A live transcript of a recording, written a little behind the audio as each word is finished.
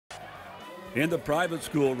In the private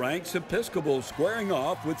school ranks, Episcopal squaring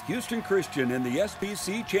off with Houston Christian in the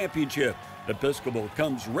SPC Championship. Episcopal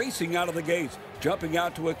comes racing out of the gates, jumping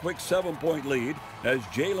out to a quick 7-point lead as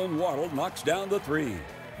Jalen Waddle knocks down the three.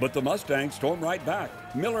 But the Mustangs storm right back.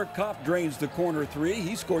 Miller Kopp drains the corner three.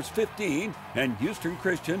 He scores 15, and Houston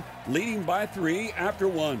Christian leading by 3 after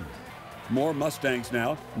 1. More Mustangs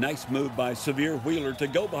now. Nice move by Severe Wheeler to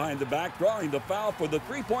go behind the back, drawing the foul for the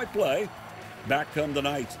three-point play. Back come the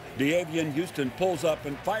Knights. DeAvian Houston pulls up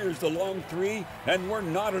and fires the long three, and we're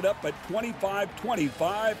knotted up at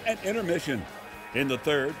 25-25 at intermission. In the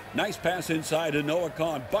third, nice pass inside to Noah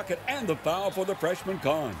Kahn, bucket and the foul for the freshman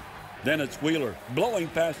Kahn. Then it's Wheeler, blowing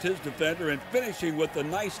past his defender and finishing with the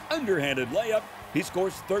nice underhanded layup. He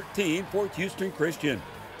scores 13 for Houston Christian.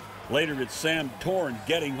 Later, it's Sam Torn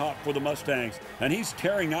getting hot for the Mustangs, and he's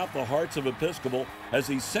tearing out the hearts of Episcopal as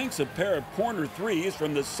he sinks a pair of corner threes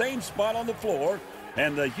from the same spot on the floor,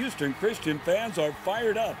 and the Houston Christian fans are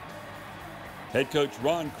fired up. Head coach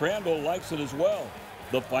Ron Crandall likes it as well.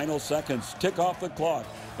 The final seconds tick off the clock,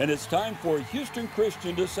 and it's time for Houston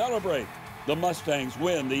Christian to celebrate. The Mustangs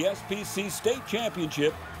win the SPC State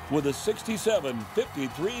Championship with a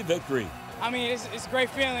 67-53 victory. I mean, it's a great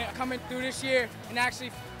feeling coming through this year, and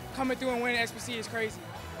actually coming through and winning SPC is crazy.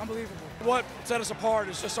 Unbelievable. What set us apart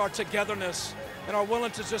is just our togetherness and our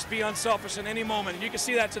willing to just be unselfish in any moment. And you can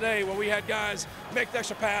see that today where we had guys make the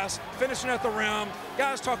extra pass, finishing at the rim,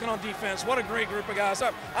 guys talking on defense. What a great group of guys.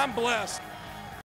 I'm blessed.